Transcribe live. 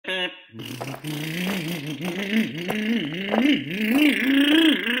My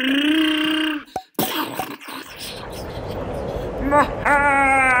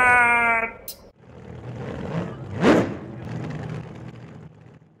hat!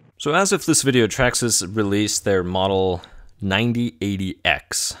 So as of this video, Traxxas released their model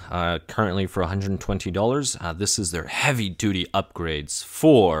 9080X, currently for $120. This is their heavy-duty upgrades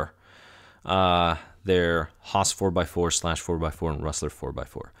for their Haas 4x4/4x4 and Rustler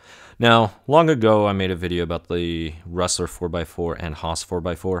 4x4. Now, long ago, I made a video about the Rustler 4x4 and Haas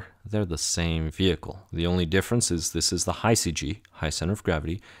 4x4. They're the same vehicle. The only difference is this is the high CG, high center of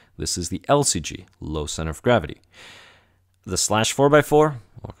gravity. This is the LCG, low center of gravity. The slash 4x4,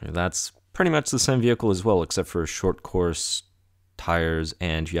 okay, that's pretty much the same vehicle as well, except for short course tires,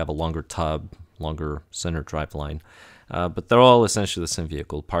 and you have a longer tub, longer center drive line. But they're all essentially the same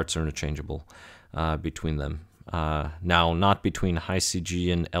vehicle. Parts are interchangeable between them. Now, not between high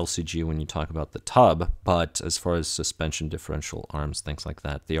CG and LCG when you talk about the tub, but as far as suspension, differential, arms, things like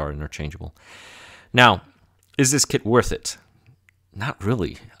that, they are interchangeable. Now, is this kit worth it? Not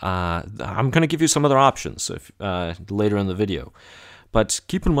really. I'm going to give you some other options later in the video. But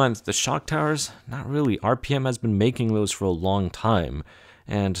keep in mind that the shock towers, not really. RPM has been making those for a long time,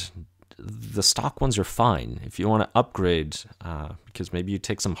 and the stock ones are fine. If you want to upgrade, because maybe you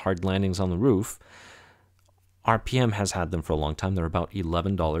take some hard landings on the roof, RPM has had them for a long time. They're about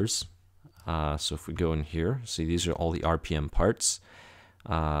 $11. So if we go in here, see these are all the RPM parts.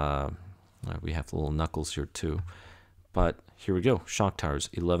 We have the little knuckles here too. But here we go, shock towers,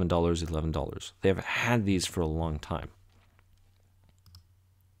 $11, $11. They have had these for a long time.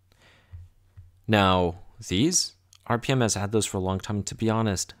 Now, these, RPM has had those for a long time. To be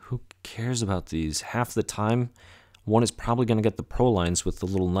honest, who cares about these? Half the time, one is probably going to get the Prolines with the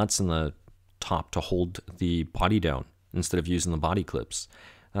little nuts in the top to hold the body down instead of using the body clips.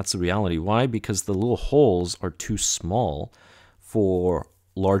 That's the reality. Why? Because the little holes are too small for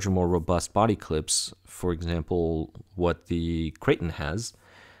larger, more robust body clips. For example, what the Kraton has.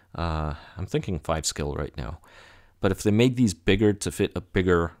 I'm thinking 5 scale right now. But if they made these bigger to fit a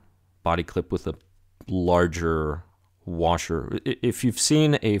bigger body clip with a larger washer, if you've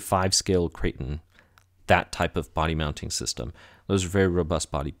seen a 5 scale Kraton, that type of body mounting system, those are very robust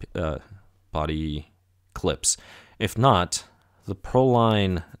body clips. If not, the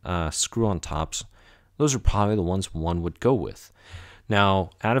Proline screw-on tops, those are probably the ones one would go with. Now,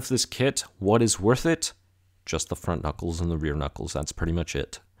 out of this kit, what is worth it? Just the front knuckles and the rear knuckles. That's pretty much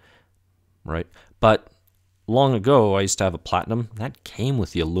it, right? But long ago, I used to have a Platinum. That came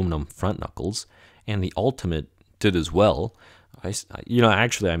with the aluminum front knuckles, and the Ultimate did as well.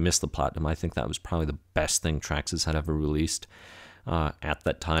 Actually, I missed the Platinum. I think that was probably the best thing Traxxas had ever released at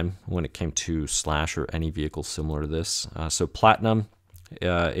that time when it came to Slash or any vehicle similar to this. So Platinum,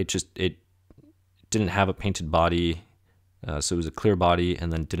 it didn't have a painted body. So it was a clear body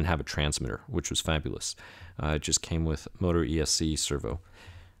and then didn't have a transmitter, which was fabulous. It just came with motor ESC servo,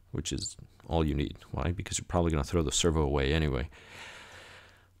 which is all you need. Why? Because you're probably going to throw the servo away anyway.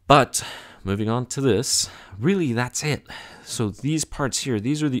 But moving on to this, really that's it. So these parts here,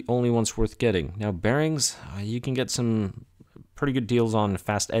 these are the only ones worth getting. Now bearings, you can get some pretty good deals on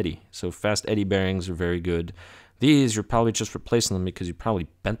Fast Eddy. So Fast Eddy bearings are very good. These, you're probably just replacing them because you probably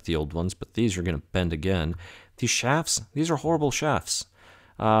bent the old ones, but these are going to bend again. These shafts, these are horrible shafts.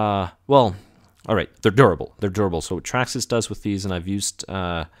 Well, all right, they're durable. They're durable. So what Traxxas does with these, and I've used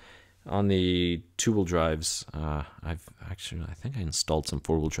on the 2-wheel drives, I think I installed some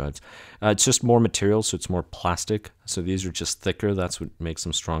 4-wheel drives. It's just more material, so it's more plastic. So these are just thicker. That's what makes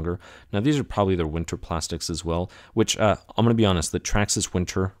them stronger. Now, these are probably their winter plastics as well, which I'm going to be honest, the Traxxas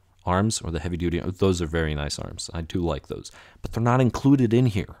winter arms, or the heavy duty, those are very nice arms. I do like those, but they're not included in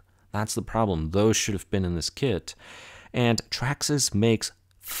here. That's the problem. Those should have been in this kit. And Traxxas makes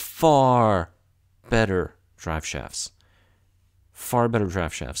far better drive shafts. Far better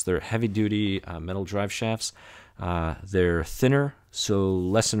drive shafts. They're heavy duty metal drive shafts. They're thinner, so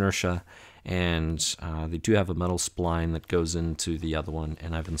less inertia, and they do have a metal spline that goes into the other one.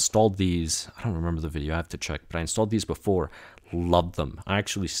 And I've installed these. I don't remember the video. I have to check, but I installed these before. Loved them. I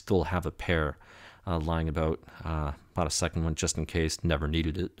actually still have a pair lying about. Bought a second one just in case. Never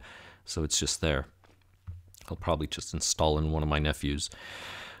needed it, so it's just there. I'll probably just install in one of my nephews.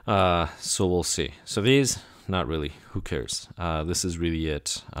 So we'll see. So these, not really. Who cares? This is really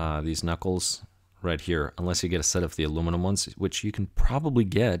it. These knuckles right here, unless you get a set of the aluminum ones, which you can probably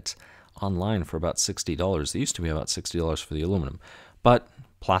get online for about $60. They used to be about $60 for the aluminum. But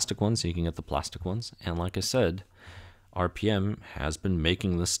plastic ones, you can get the plastic ones. And like I said, RPM has been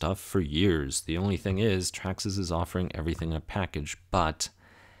making this stuff for years. The only thing is, Traxxas is offering everything in a package, but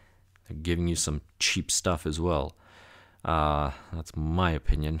They're giving you some cheap stuff as well. That's my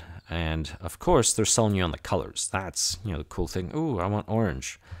opinion. And of course, they're selling you on the colors. That's, you know, the cool thing. Ooh, I want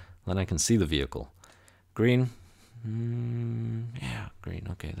orange. Then I can see the vehicle. Green. Yeah, green.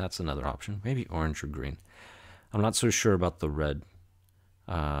 Okay, that's another option. Maybe orange or green. I'm not so sure about the red.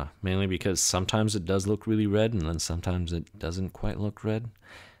 Mainly because sometimes it does look really red, and then sometimes it doesn't quite look red.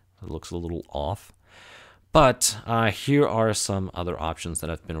 It looks a little off. But here are some other options that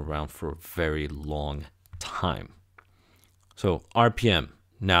have been around for a very long time. So RPM.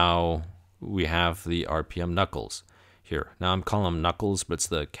 Now we have the RPM knuckles here. Now I'm calling them knuckles, but it's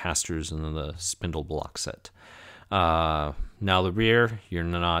the casters and then the spindle block set. Now the rear, you're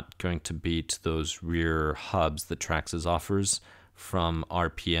not going to beat those rear hubs that Traxxas offers from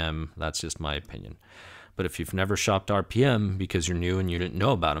RPM. That's just my opinion. But if you've never shopped RPM because you're new and you didn't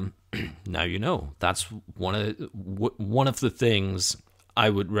know about them, now you know. That's one of the things I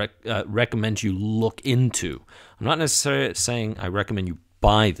would recommend you look into. I'm not necessarily saying I recommend you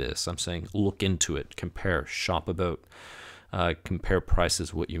buy this. I'm saying look into it, compare, shop about, compare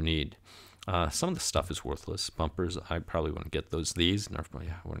prices, what you need. Some of the stuff is worthless. Bumpers, I probably wouldn't get those. These, I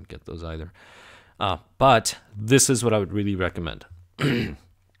wouldn't get those either. But this is what I would really recommend.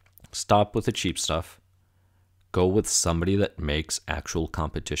 Stop with the cheap stuff. Go with somebody that makes actual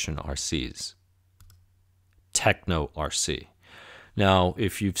competition RCs. Tekno RC. Now,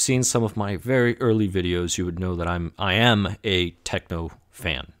 if you've seen some of my very early videos, you would know that I am a Tekno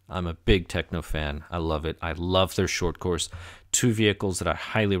fan. I'm a big Tekno fan. I love it. I love their short course. Two vehicles that I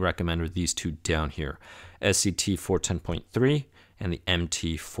highly recommend are these two down here. SCT 410.3 and the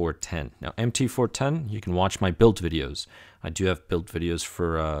MT410. Now, MT410, you can watch my build videos. I do have build videos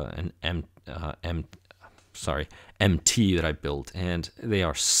for an MT that I built, and they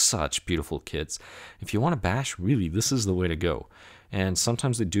are such beautiful kits. If you want to bash, really, this is the way to go. And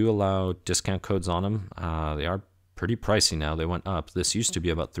sometimes they do allow discount codes on them. They are pretty pricey now. They went up. This used to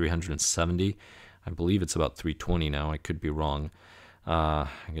be about $370. I believe it's about $320 now. I could be wrong. I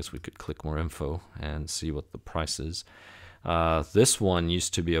guess we could click more info and see what the price is. This one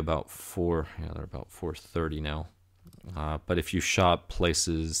used to be about they're about $430 now. But if you shop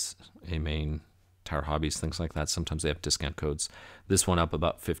places, Main, Tire Hobbies, things like that, sometimes they have discount codes. This one up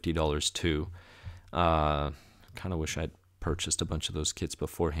about $50 too. Kind of wish I'd purchased a bunch of those kits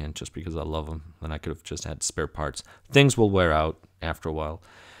beforehand just because I love them. Then I could have just had spare parts. Things will wear out after a while.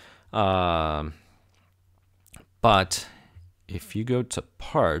 But if you go to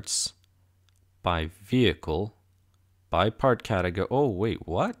parts, by vehicle, by part category, oh wait,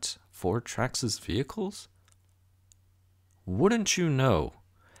 what? 4 Traxxas vehicles? Wouldn't you know?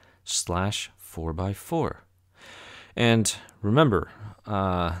 /4x4. And remember,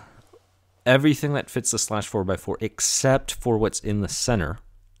 everything that fits the /4x4 except for what's in the center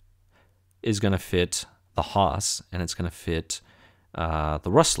is going to fit the Haas, and it's going to fit the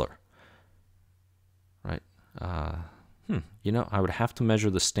Rustler. Right? You know, I would have to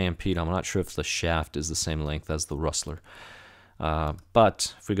measure the Stampede. I'm not sure if the shaft is the same length as the Rustler.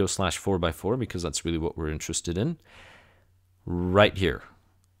 But if we go /4x4, because that's really what we're interested in, right here,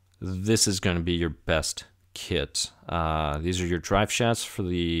 this is going to be your best kit. These are your drive shafts for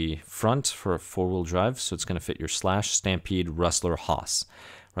the front for a 4-wheel drive, so it's going to fit your Stampede, Rustler, Haas.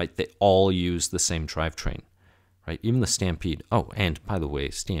 Right? They all use the same drivetrain. Right? Even the Stampede. Oh, and by the way,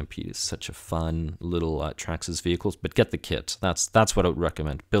 Stampede is such a fun little Traxxas vehicles, but get the kit. That's what I would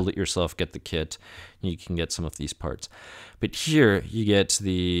recommend. Build it yourself, get the kit. You can get some of these parts. But here you get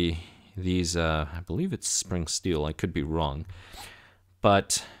these, I believe it's spring steel. I could be wrong.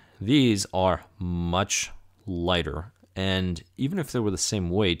 But these are much lighter, and even if they were the same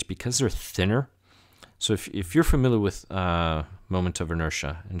weight, because they're thinner, so if you're familiar with moment of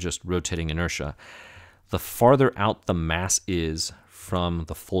inertia and just rotating inertia, the farther out the mass is from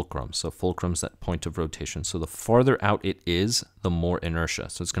the fulcrum, so fulcrum's that point of rotation, so the farther out it is, the more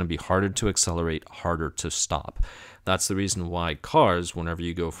inertia. So it's going to be harder to accelerate, harder to stop. That's the reason why cars, whenever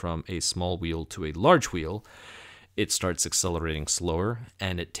you go from a small wheel to a large wheel, it starts accelerating slower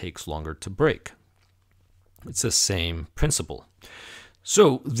and it takes longer to brake. It's the same principle.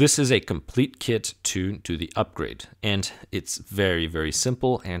 So this is a complete kit to do the upgrade, and it's very, very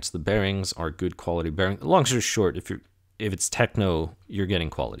simple, and the bearings are good quality bearing. Long story short, if it's Tekno, you're getting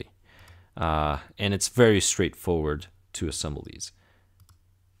quality. And it's very straightforward to assemble these.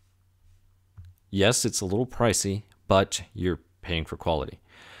 Yes, it's a little pricey, but you're paying for quality.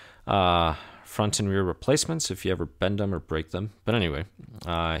 Front and rear replacements if you ever bend them or break them. But anyway,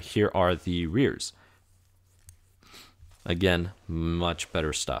 here are the rears. Again, much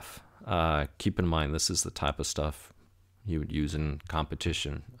better stuff. Keep in mind, this is the type of stuff you would use in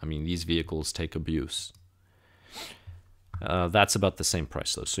competition. I mean, these vehicles take abuse. That's about the same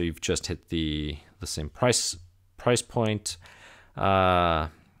price though, so you've just hit the same price point, and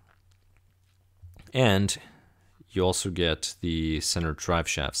you also get the center drive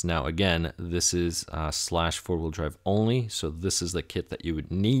shafts. Now again, this is slash four-wheel drive only, so this is the kit that you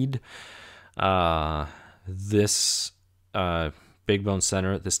would need. This big bone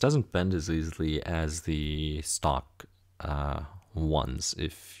center, this doesn't bend as easily as the stock ones,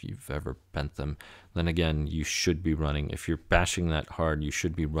 if you've ever bent them. Then again, you should be running, if you're bashing that hard, you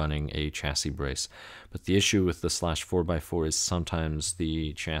should be running a chassis brace. But the issue with the slash 4x4 is sometimes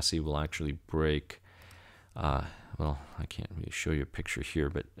the chassis will actually break. Well, I can't really show you a picture here,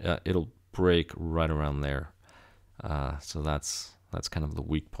 but it'll break right around there. So that's kind of the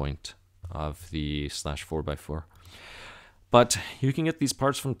weak point of the slash 4x4. But you can get these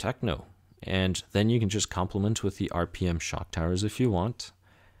parts from Tekno, and then you can just complement with the RPM shock towers if you want.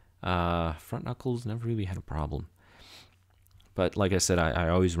 Front knuckles never really had a problem. But like I said, I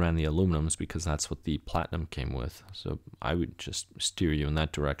always ran the aluminums because that's what the platinum came with. So I would just steer you in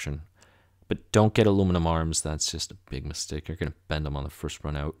that direction. But don't get aluminum arms. That's just a big mistake. You're going to bend them on the first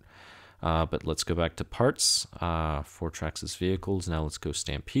run out. But let's go back to parts for Traxxas vehicles. Now let's go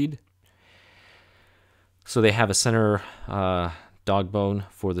Stampede. So they have a center dog bone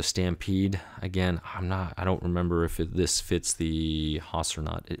for the Stampede. Again, I don't remember if this fits the Haas or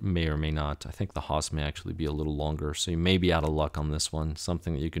not. It may or may not. I think the Haas may actually be a little longer, so you may be out of luck on this one.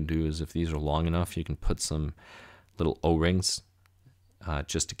 Something that you can do is if these are long enough, you can put some little O-rings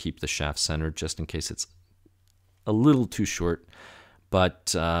just to keep the shaft centered, just in case it's a little too short.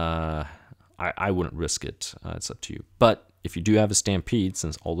 But I wouldn't risk it. It's up to you. But if you do have a Stampede,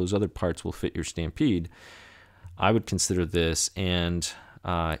 since all those other parts will fit your Stampede, I would consider this. And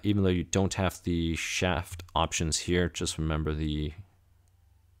even though you don't have the shaft options here, just remember the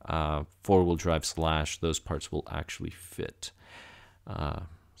four-wheel drive slash, those parts will actually fit.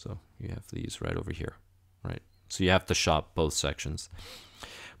 So you have these right over here, right? So you have to shop both sections.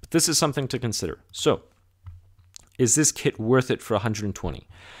 But this is something to consider. So is this kit worth it for $120?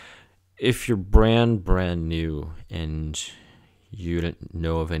 If you're brand new and you don't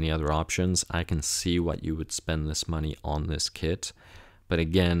know of any other options, I can see what you would spend this money on this kit. But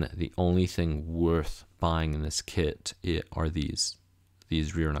again, the only thing worth buying in this kit are these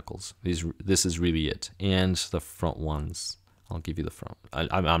rear knuckles. This is really it. And the front ones. I'll give you the front.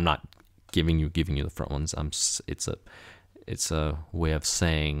 I'm not giving you the front ones. It's a way of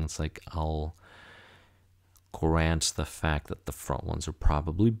saying, it's like I'll grant the fact that the front ones are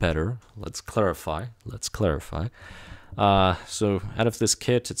probably better. Let's clarify. So out of this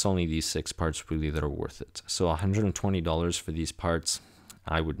kit, it's only these 6 parts really that are worth it. So $120 for these parts,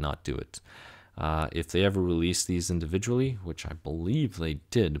 I would not do it. If they ever release these individually, which I believe they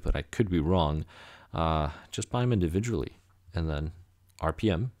did, but I could be wrong, just buy them individually. And then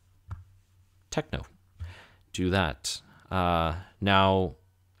RPM, Tekno. Do that. Now,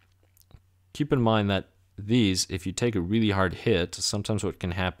 keep in mind that these, if you take a really hard hit, sometimes what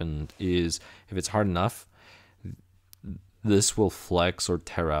can happen is if it's hard enough, this will flex or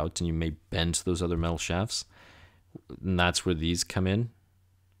tear out and you may bend those other metal shafts. And that's where these come in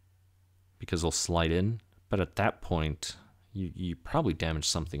because they'll slide in. But at that point, you probably damage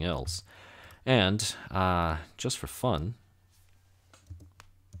something else. And just for fun,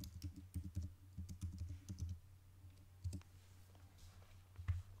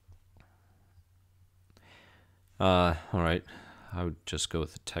 all right, I would just go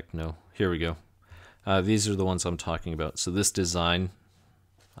with the Tekno. Here we go. These are the ones I'm talking about. So this design,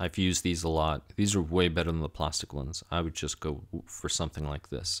 I've used these a lot. These are way better than the plastic ones. I would just go for something like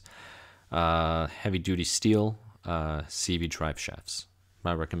this. Heavy duty steel, CV drive shafts,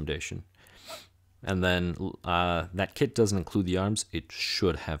 my recommendation. And then that kit doesn't include the arms. It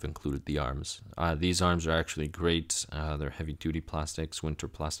should have included the arms. These arms are actually great. They're heavy duty plastics, winter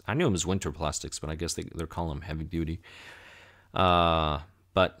plastic. I knew them as winter plastics, but I guess they're calling them heavy duty.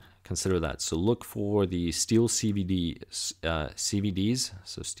 But consider that. So look for the steel CVDs,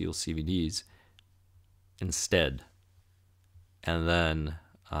 so steel CVDs instead. And then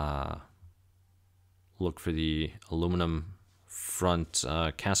look for the aluminum front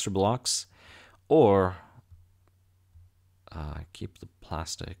caster blocks. Or keep the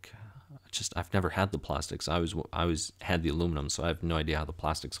plastic. I've never had the plastics. I always had the aluminum, so I have no idea how the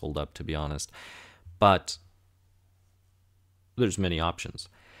plastics hold up, to be honest. But there's many options.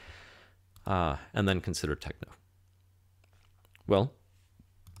 And then consider Tekno. Well,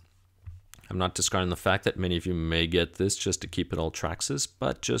 I'm not discarding the fact that many of you may get this just to keep it all Traxxas,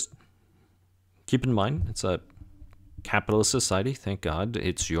 but just keep in mind it's a capitalist society, thank God,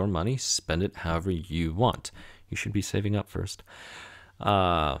 it's your money. Spend it however you want. You should be saving up first.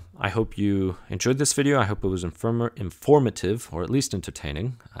 I hope you enjoyed this video. I hope it was informative, or at least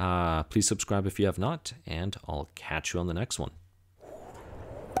entertaining. Please subscribe if you have not, and I'll catch you on the next one.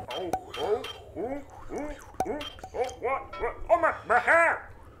 What? Oh, my hair!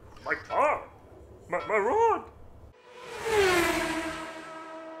 My tongue! My rod!